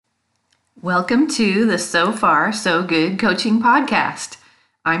Welcome to the So Far, So Good Coaching Podcast.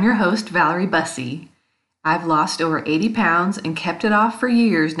 I'm your host, Valerie Bussey. I've lost over 80 pounds and kept it off for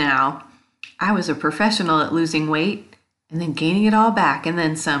years now. I was a professional at losing weight and then gaining it all back and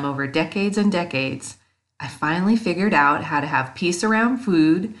then some over decades and decades. I finally figured out how to have peace around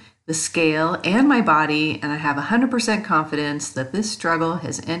food, the scale, and my body, and I have 100% confidence that this struggle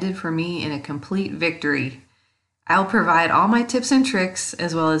has ended for me in a complete victory. I'll provide all my tips and tricks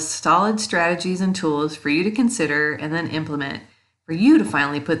as well as solid strategies and tools for you to consider and then implement for you to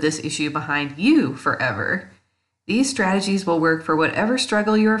finally put this issue behind you forever. These strategies will work for whatever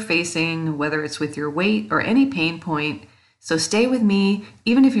struggle you're facing, whether it's with your weight or any pain point. So stay with me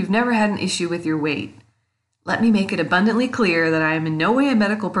even if you've never had an issue with your weight. Let me make it abundantly clear that I am in no way a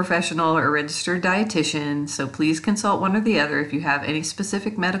medical professional or registered dietitian, so please consult one or the other if you have any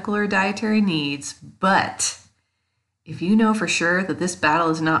specific medical or dietary needs. But if you know for sure that this battle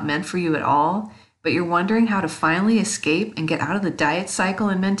is not meant for you at all, but you're wondering how to finally escape and get out of the diet cycle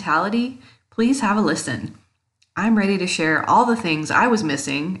and mentality, please have a listen. I'm ready to share all the things I was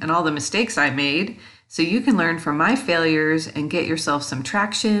missing and all the mistakes I made so you can learn from my failures and get yourself some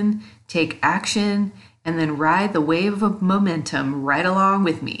traction, take action, and then ride the wave of momentum right along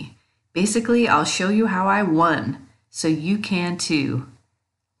with me. Basically, I'll show you how I won so you can too.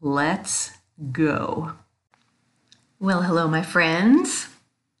 Let's go. Well, hello, my friends.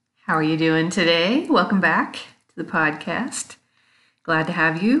 How are you doing today? Welcome back to the podcast. Glad to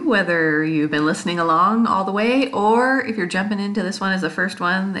have you, whether you've been listening along all the way or if you're jumping into this one as the first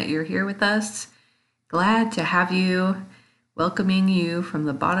one that you're here with us. Glad to have you, welcoming you from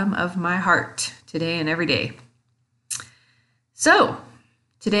the bottom of my heart today and every day. So,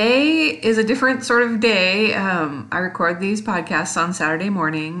 today is a different sort of day. I record these podcasts on Saturday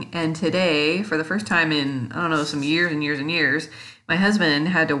morning, and today, for the first time in, some years and years and years, my husband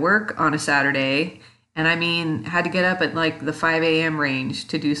had to work on a Saturday, and had to get up at like the 5 a.m. range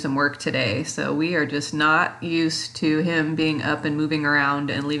to do some work today. So we are just not used to him being up and moving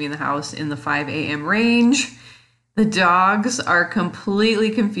around and leaving the house in the 5 a.m. range. The dogs are completely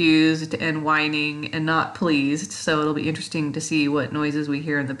confused and whining and not pleased, so it'll be interesting to see what noises we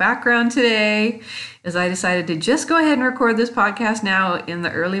hear in the background today, as I decided to just go ahead and record this podcast now in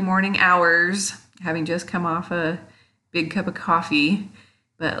the early morning hours, having just come off a big cup of coffee,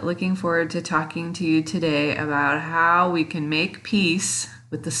 but looking forward to talking to you today about how we can make peace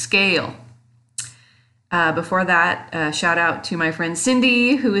with the scale. Before that, shout out to my friend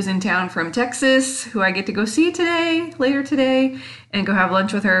Cindy, who is in town from Texas, who I get to go see later today, and go have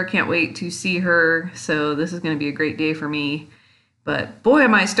lunch with her. Can't wait to see her. So this is going to be a great day for me. But boy,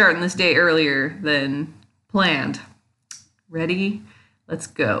 am I starting this day earlier than planned. Ready? Let's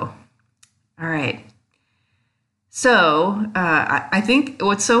go. All right. So I think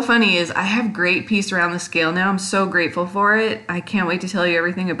what's so funny is I have great peace around the scale now. I'm so grateful for it. I can't wait to tell you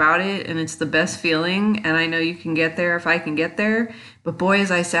everything about it, and it's the best feeling, and I know you can get there if I can get there. But boy,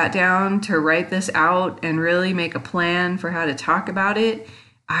 as I sat down to write this out and really make a plan for how to talk about it,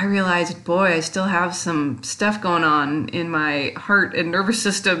 I realized, boy, I still have some stuff going on in my heart and nervous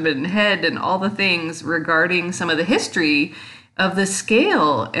system and head and all the things regarding some of the history of the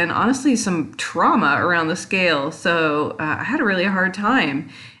scale and honestly some trauma around the scale. So I had a really hard time,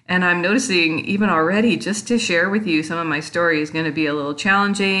 and I'm noticing even already just to share with you some of my story is going to be a little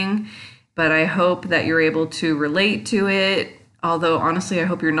challenging, but I hope that you're able to relate to it. Although honestly, I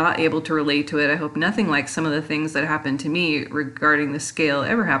hope you're not able to relate to it. I hope nothing like some of the things that happened to me regarding the scale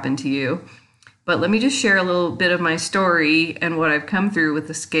ever happened to you. But let me just share a little bit of my story and what I've come through with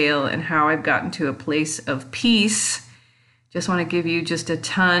the scale and how I've gotten to a place of peace. Just want to give you just a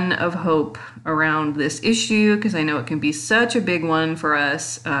ton of hope around this issue because I know it can be such a big one for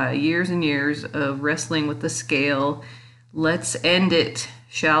us, years and years of wrestling with the scale. Let's end it,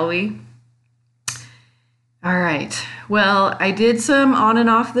 shall we? All right. Well, I did some on and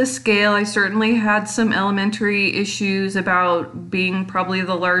off the scale. I certainly had some elementary issues about being probably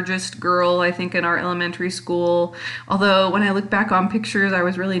the largest girl, I think, in our elementary school. Although when I look back on pictures, I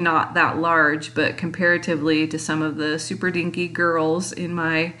was really not that large, but comparatively to some of the super dinky girls in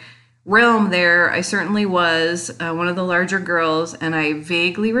my realm there, I certainly was one of the larger girls. And I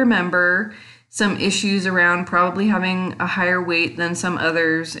vaguely remember some issues around probably having a higher weight than some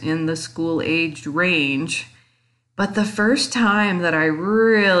others in the school-aged range. But the first time that I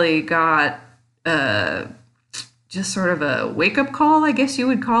really got just sort of a wake-up call, I guess you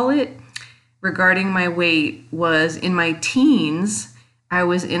would call it, regarding my weight was in my teens. I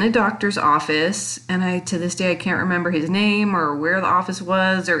was in a doctor's office, and to this day, I can't remember his name or where the office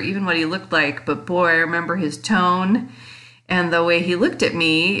was or even what he looked like, but boy, I remember his tone. And the way he looked at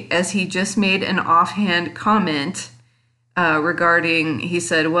me as he just made an offhand comment regarding, he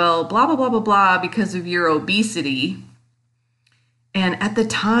said, well, blah, blah, blah, blah, blah, because of your obesity. And at the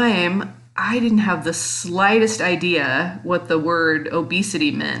time, I didn't have the slightest idea what the word obesity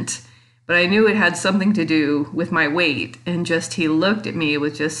meant, but I knew it had something to do with my weight. And just he looked at me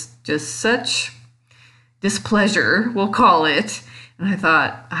with just such displeasure, we'll call it. And I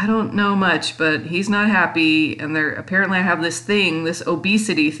thought, I don't know much, but he's not happy. And apparently I have this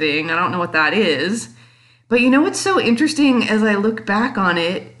obesity thing. I don't know what that is. But you know what's so interesting as I look back on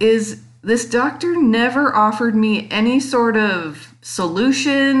it is this doctor never offered me any sort of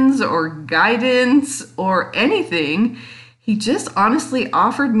solutions or guidance or anything. He just honestly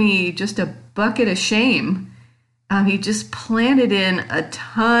offered me just a bucket of shame. He just planted in a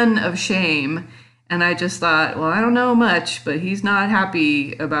ton of shame. And I just thought, well, I don't know much, but he's not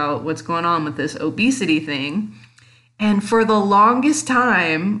happy about what's going on with this obesity thing. And for the longest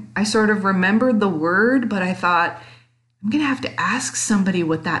time, I sort of remembered the word, but I thought, I'm going to have to ask somebody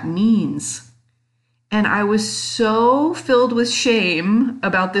what that means. And I was so filled with shame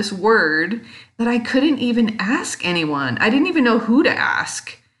about this word that I couldn't even ask anyone. I didn't even know who to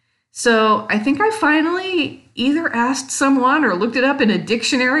ask. So I think I finally either asked someone or looked it up in a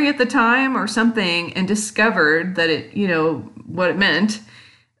dictionary at the time or something and discovered that it, what it meant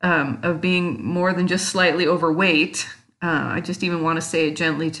of being more than just slightly overweight. I just even want to say it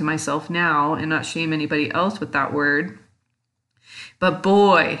gently to myself now and not shame anybody else with that word. But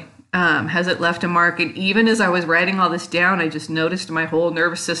boy, has it left a mark. And even as I was writing all this down, I just noticed my whole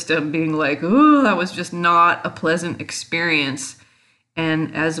nervous system being like, oh, that was just not a pleasant experience.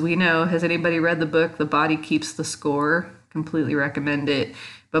 And as we know, has anybody read the book, The Body Keeps the Score? Completely recommend it.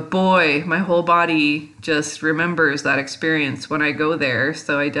 But boy, my whole body just remembers that experience when I go there.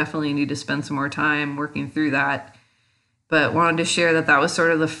 So I definitely need to spend some more time working through that. But wanted to share that was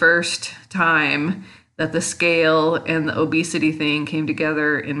sort of the first time that the scale and the obesity thing came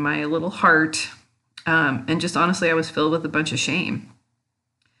together in my little heart. And just honestly, I was filled with a bunch of shame.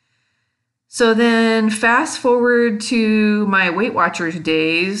 So then fast forward to my Weight Watchers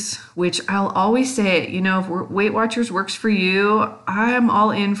days, which I'll always say, if Weight Watchers works for you, I'm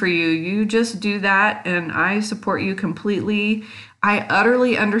all in for you. You just do that and I support you completely. I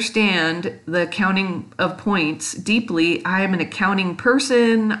utterly understand the counting of points deeply. I am an accounting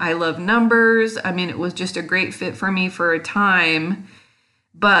person. I love numbers. It was just a great fit for me for a time.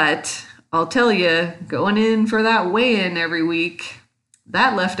 But I'll tell you, going in for that weigh-in every week,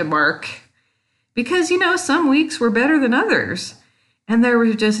 that left a mark. Because, some weeks were better than others. And there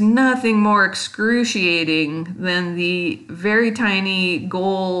was just nothing more excruciating than the very tiny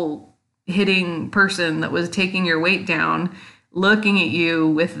goal-hitting person that was taking your weight down, looking at you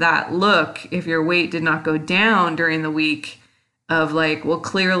with that look if your weight did not go down during the week of like, well,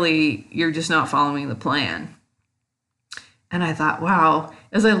 clearly you're just not following the plan. And I thought, wow,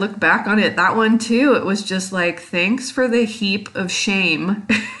 as I look back on it, that one too, it was just like, thanks for the heap of shame.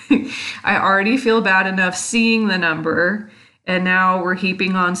 I already feel bad enough seeing the number, and now we're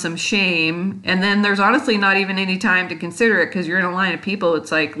heaping on some shame. And then there's honestly not even any time to consider it because you're in a line of people.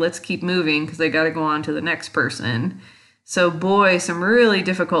 It's like, let's keep moving because they got to go on to the next person. So boy, some really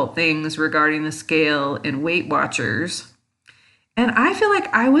difficult things regarding the scale and Weight Watchers. And I feel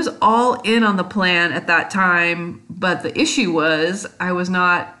like I was all in on the plan at that time, but the issue was I was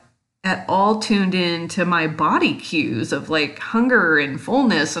not at all tuned in to my body cues of like hunger and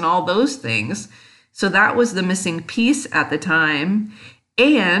fullness and all those things. So that was the missing piece at the time.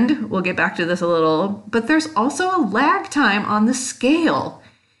 And we'll get back to this a little, but there's also a lag time on the scale.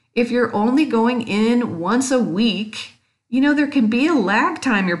 If you're only going in once a week, there can be a lag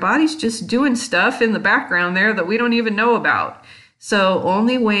time. Your body's just doing stuff in the background there that we don't even know about. So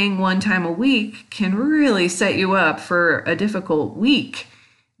only weighing one time a week can really set you up for a difficult week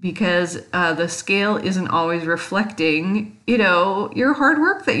because the scale isn't always reflecting, your hard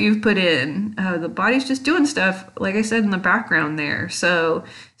work that you've put in. The body's just doing stuff, like I said, in the background there. So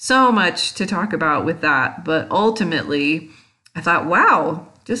much to talk about with that. But ultimately, I thought, wow,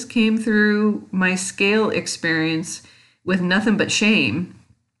 just came through my scale experience with nothing but shame.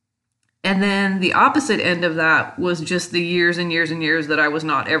 And then the opposite end of that was just the years and years and years that I was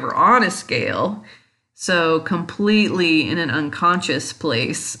not ever on a scale. So completely in an unconscious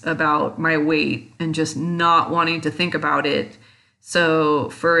place about my weight and just not wanting to think about it. So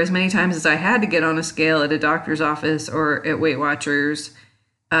for as many times as I had to get on a scale at a doctor's office or at Weight Watchers,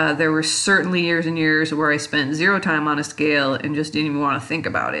 there were certainly years and years where I spent zero time on a scale and just didn't even want to think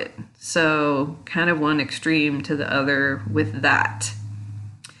about it. So kind of one extreme to the other with that.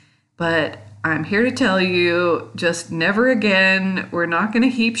 But I'm here to tell you, just never again. We're not going to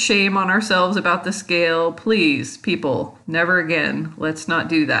heap shame on ourselves about the scale. Please, people, never again. Let's not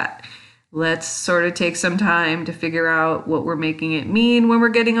do that. Let's sort of take some time to figure out what we're making it mean when we're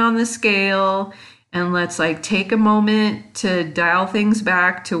getting on the scale. And let's take a moment to dial things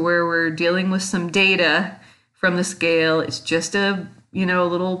back to where we're dealing with some data from the scale. It's just a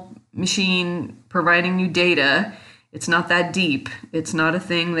little machine providing you data. It's not that deep. It's not a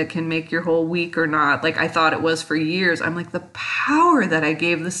thing that can make your whole week or not. Like I thought it was for years. I'm like, the power that I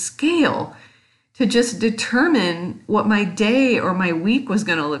gave the scale to just determine what my day or my week was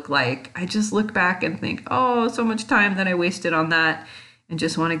going to look like. I just look back and think, oh, so much time that I wasted on that, and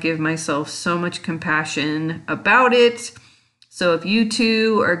just want to give myself so much compassion about it. So if you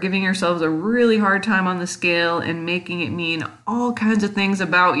too are giving yourselves a really hard time on the scale and making it mean all kinds of things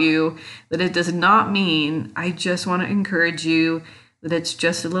about you that it does not mean, I just want to encourage you that it's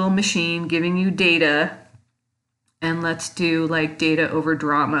just a little machine giving you data. And let's do data over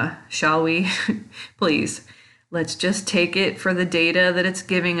drama, shall we? Please, let's just take it for the data that it's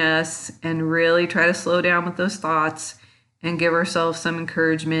giving us and really try to slow down with those thoughts and give ourselves some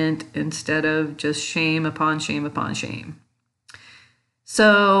encouragement instead of just shame upon shame upon shame.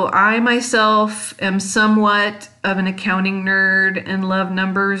 So I myself am somewhat of an accounting nerd and love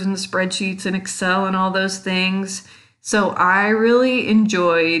numbers and spreadsheets and Excel and all those things. So I really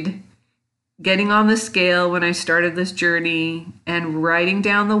enjoyed getting on the scale when I started this journey and writing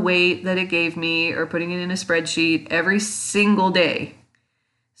down the weight that it gave me or putting it in a spreadsheet every single day.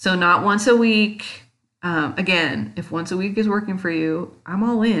 So not once a week. Again, if once a week is working for you, I'm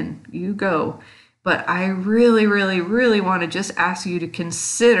all in. You go. But I really, really, really want to just ask you to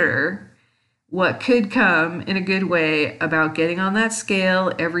consider what could come in a good way about getting on that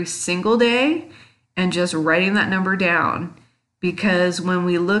scale every single day and just writing that number down. Because when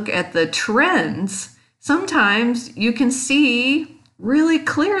we look at the trends, sometimes you can see really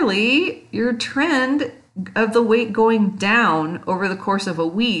clearly your trend of the weight going down over the course of a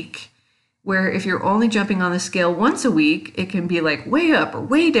week. Where if you're only jumping on the scale once a week, it can be way up or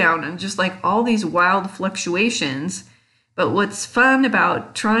way down and just all these wild fluctuations. But what's fun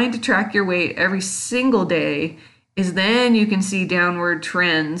about trying to track your weight every single day is then you can see downward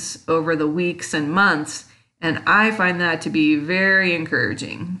trends over the weeks and months. And I find that to be very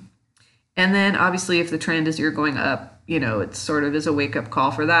encouraging. And then obviously if the trend is you're going up, it sort of is a wake up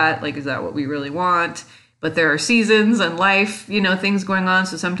call for that. Is that what we really want? But there are seasons and life, things going on.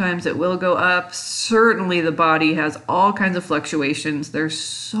 So sometimes it will go up. Certainly the body has all kinds of fluctuations. There's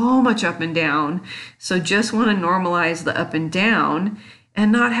so much up and down. So just want to normalize the up and down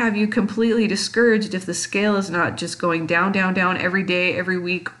and not have you completely discouraged if the scale is not just going down, down, down every day, every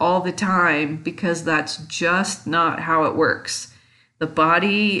week, all the time, because that's just not how it works. The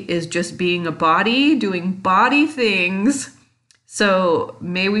body is just being a body, doing body things. So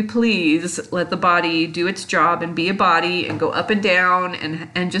may we please let the body do its job and be a body and go up and down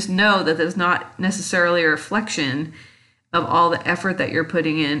and just know that that's not necessarily a reflection of all the effort that you're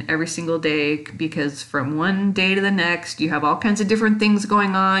putting in every single day, because from one day to the next, you have all kinds of different things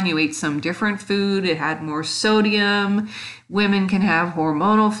going on. You ate some different food. It had more sodium. Women can have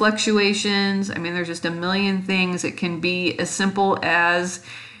hormonal fluctuations. I mean, there's just a million things. It can be as simple as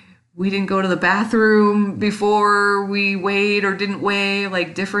we didn't go to the bathroom before we weighed or didn't weigh,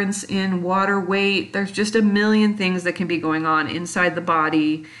 difference in water weight. There's just a million things that can be going on inside the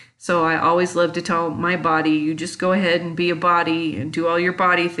body. So I always love to tell my body, you just go ahead and be a body and do all your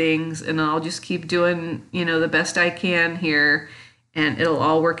body things, and I'll just keep doing, the best I can here, and it'll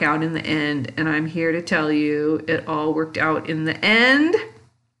all work out in the end. And I'm here to tell you it all worked out in the end.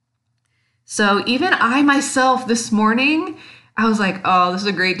 So even I myself this morning, I was like, oh, this is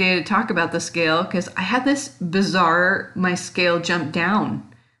a great day to talk about the scale, because I had this bizarre, my scale jumped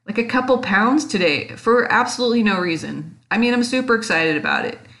down a couple pounds today for absolutely no reason. I mean, I'm super excited about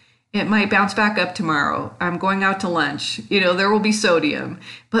it. It might bounce back up tomorrow. I'm going out to lunch. There will be sodium.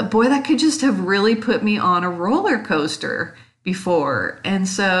 But boy, that could just have really put me on a roller coaster before. And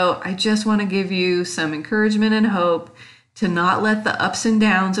so I just want to give you some encouragement and hope to not let the ups and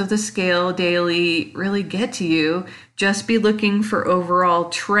downs of the scale daily really get to you. Just be looking for overall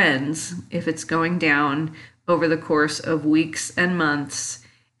trends if it's going down over the course of weeks and months.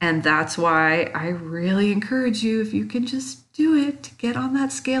 And that's why I really encourage you, if you can just do it, to get on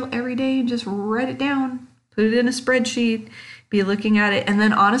that scale every day and just write it down, put it in a spreadsheet, be looking at it. And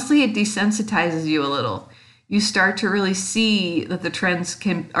then honestly, it desensitizes you a little. You start to really see that the trends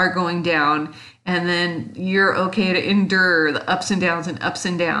are going down, and then you're okay to endure the ups and downs and ups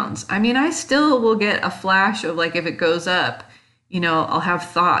and downs. I mean, I still will get a flash of if it goes up, I'll have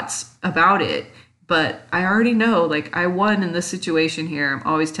thoughts about it. But I already know, like, I won in this situation here. I'm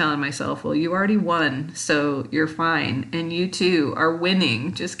always telling myself, well, you already won, so you're fine. And you too are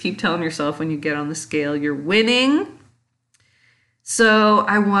winning. Just keep telling yourself when you get on the scale, you're winning. So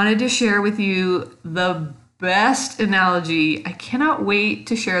I wanted to share with you the best analogy. I cannot wait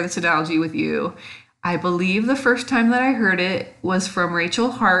to share this analogy with you. I believe the first time that I heard it was from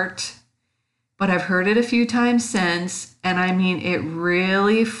Rachel Hart, but I've heard it a few times since. And I mean, it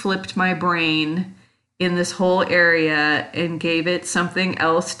really flipped my brain in this whole area and gave it something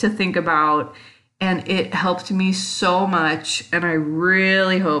else to think about. And it helped me so much. And I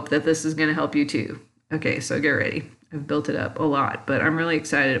really hope that this is going to help you too. Okay, so get ready. I've built it up a lot, but I'm really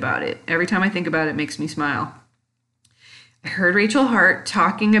excited about it. Every time I think about it, it makes me smile. I heard Rachel Hart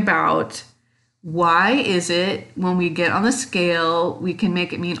talking about why is it when we get on the scale, we can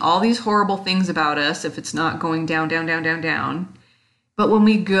make it mean all these horrible things about us if it's not going down, down, down, down, down. But when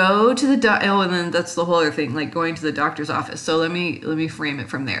we go to the and then that's the whole other thing, like going to the doctor's office. So let me frame it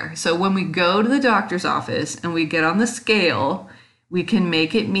from there. So when we go to the doctor's office and we get on the scale, we can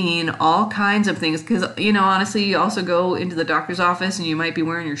make it mean all kinds of things. Because, honestly, you also go into the doctor's office and you might be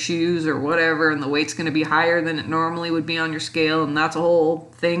wearing your shoes or whatever, and the weight's going to be higher than it normally would be on your scale. And that's a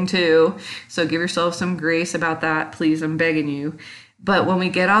whole thing too. So give yourself some grace about that, please. I'm begging you. But when we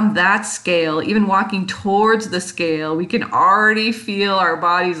get on that scale, even walking towards the scale, we can already feel our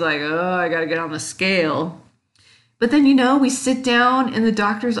bodies like, oh, I got to get on the scale. But then, we sit down in the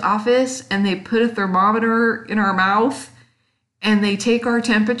doctor's office and they put a thermometer in our mouth and they take our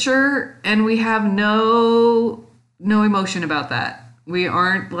temperature and we have no emotion about that. We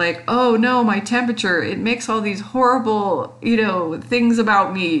aren't like, oh no, my temperature, it makes all these horrible, things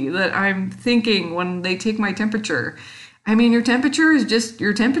about me that I'm thinking when they take my temperature. I mean, your temperature is just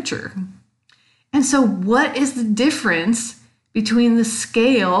your temperature. And so what is the difference between the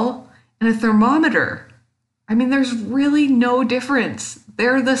scale and a thermometer? I mean, there's really no difference.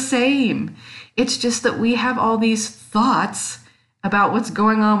 They're the same. It's just that we have all these thoughts about what's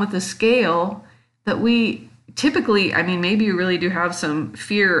going on with the scale that we typically, I mean, maybe you really do have some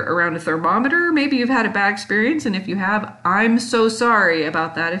fear around a thermometer. Maybe you've had a bad experience. And if you have, I'm so sorry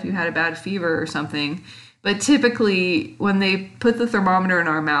about that if you had a bad fever or something. But typically, when they put the thermometer in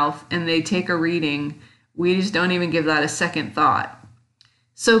our mouth and they take a reading, we just don't even give that a second thought.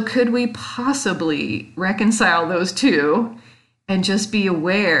 So could we possibly reconcile those two and just be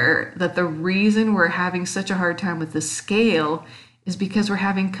aware that the reason we're having such a hard time with the scale is because we're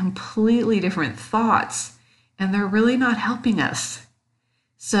having completely different thoughts and they're really not helping us?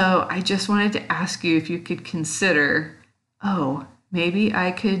 So I just wanted to ask you if you could consider, maybe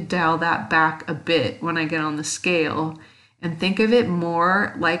I could dial that back a bit when I get on the scale and think of it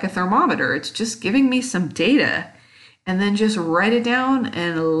more like a thermometer. It's just giving me some data and then just write it down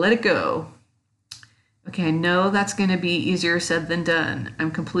and let it go. Okay, I know that's going to be easier said than done.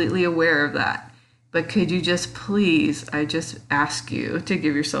 I'm completely aware of that. But could you just please, I just ask you to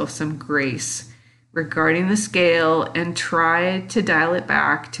give yourself some grace regarding the scale and try to dial it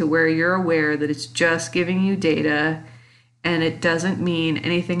back to where you're aware that it's just giving you data and it doesn't mean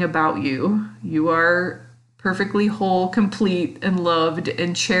anything about you. You are perfectly whole, complete, and loved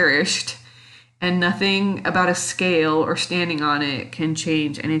and cherished. And nothing about a scale or standing on it can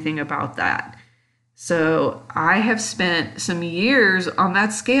change anything about that. So I have spent some years on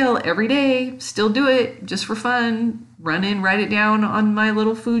that scale every day, still do it just for fun, run in, write it down on my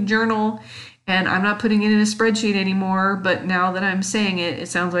little food journal. And I'm not putting it in a spreadsheet anymore, but now that I'm saying it, it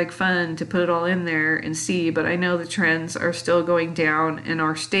sounds like fun to put it all in there and see. But I know the trends are still going down and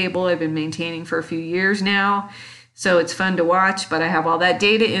are stable. I've been maintaining for a few years now, so it's fun to watch, but I have all that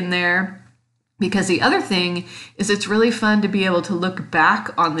data in there. Because the other thing is it's really fun to be able to look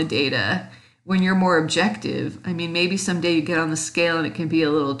back on the data when you're more objective. I mean, maybe someday you get on the scale and it can be a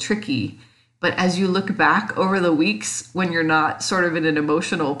little tricky. But as you look back over the weeks when you're not sort of in an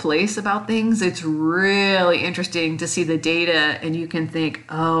emotional place about things, it's really interesting to see the data and you can think,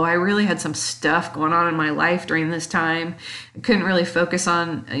 oh, I really had some stuff going on in my life during this time. I couldn't really focus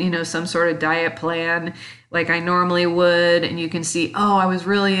on, some sort of diet plan like I normally would. And you can see, oh, I was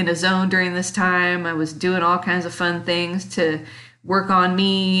really in a zone during this time. I was doing all kinds of fun things to work on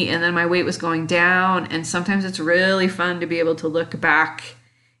me. And then my weight was going down. And sometimes it's really fun to be able to look back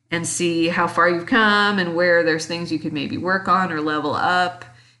and see how far you've come and where there's things you could maybe work on or level up.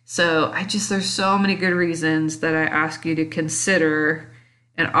 So there's so many good reasons that I ask you to consider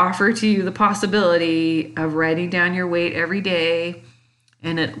and offer to you the possibility of writing down your weight every day.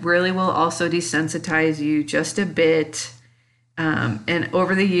 And it really will also desensitize you just a bit. And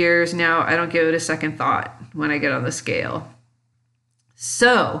over the years now, I don't give it a second thought when I get on the scale.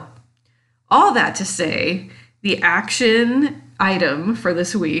 So, all that to say, the action item for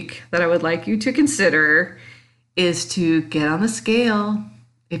this week that I would like you to consider is to get on the scale.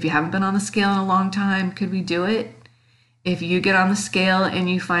 If you haven't been on the scale in a long time, could we do it? If you get on the scale and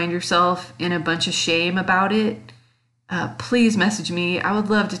you find yourself in a bunch of shame about it, please message me. I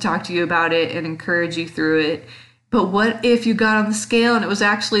would love to talk to you about it and encourage you through it. But what if you got on the scale and it was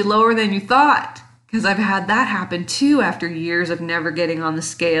actually lower than you thought? Because I've had that happen too after years of never getting on the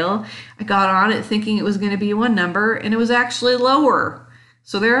scale. I got on it thinking it was going to be one number and it was actually lower.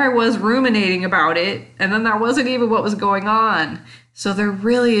 So there I was ruminating about it, and then that wasn't even what was going on. So there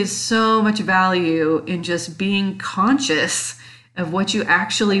really is so much value in just being conscious of what you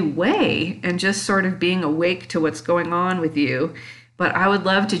actually weigh and just sort of being awake to what's going on with you. But I would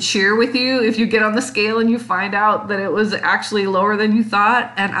love to cheer with you if you get on the scale and you find out that it was actually lower than you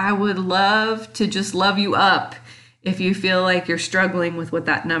thought. And I would love to just love you up if you feel like you're struggling with what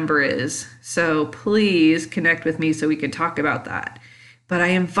that number is. So please connect with me so we can talk about that. But I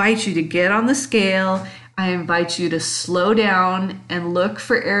invite you to get on the scale. I invite you to slow down and look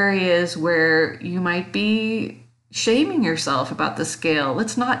for areas where you might be shaming yourself about the scale.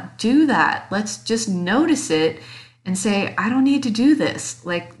 Let's not do that. Let's just notice it and say, I don't need to do this.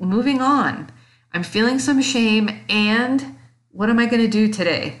 Like, moving on. I'm feeling some shame, and what am I going to do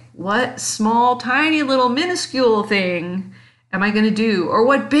today? What small, tiny, little, minuscule thing am I going to do? Or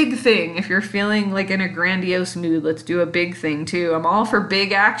what big thing? If you're feeling like in a grandiose mood, let's do a big thing too. I'm all for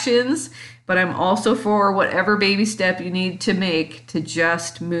big actions, but I'm also for whatever baby step you need to make to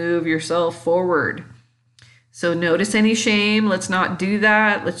just move yourself forward. So notice any shame. Let's not do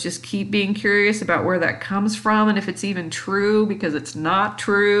that. Let's just keep being curious about where that comes from and if it's even true, because it's not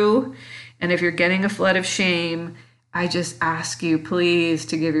true. And if you're getting a flood of shame, I just ask you, please,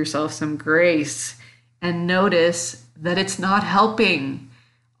 to give yourself some grace and notice that it's not helping.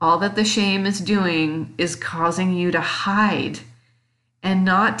 All that the shame is doing is causing you to hide and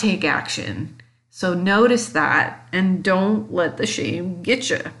not take action. So notice that and don't let the shame get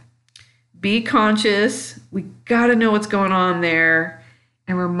you. Be conscious. We got to know what's going on there,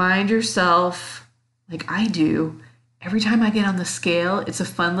 and remind yourself, like I do, every time I get on the scale, it's a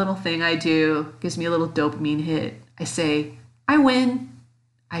fun little thing I do. It gives me a little dopamine hit. I say, I win.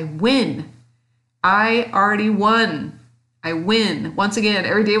 I win. I already won. I win. Once again,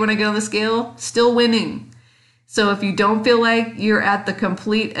 every day when I get on the scale, still winning. So if you don't feel like you're at the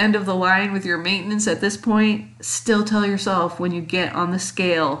complete end of the line with your maintenance at this point, still tell yourself when you get on the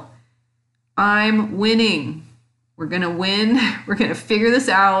scale, I'm winning. We're going to win. We're going to figure this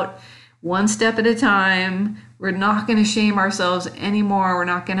out one step at a time. We're not going to shame ourselves anymore. We're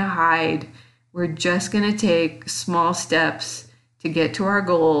not going to hide. We're just going to take small steps to get to our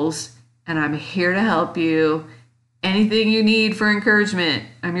goals. And I'm here to help you. Anything you need for encouragement,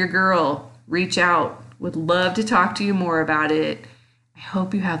 I'm your girl. Reach out. Would love to talk to you more about it. I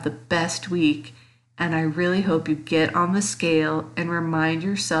hope you have the best week. And I really hope you get on the scale and remind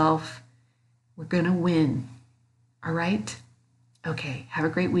yourself, we're going to win. All right? Okay, have a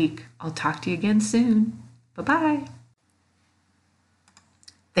great week. I'll talk to you again soon. Bye-bye.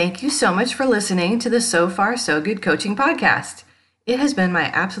 Thank you so much for listening to the So Far So Good Coaching Podcast. It has been my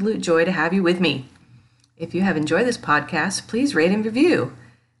absolute joy to have you with me. If you have enjoyed this podcast, please rate and review.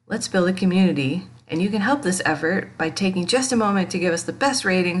 Let's build a community, and you can help this effort by taking just a moment to give us the best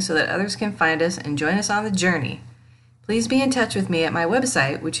rating so that others can find us and join us on the journey. Please be in touch with me at my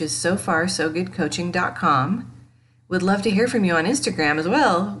website, which is sofarsogoodcoaching.com. Would love to hear from you on Instagram as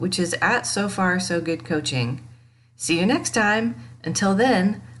well, which is at sofarsogoodcoaching. See you next time. Until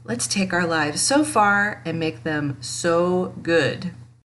then, let's take our lives so far and make them so good.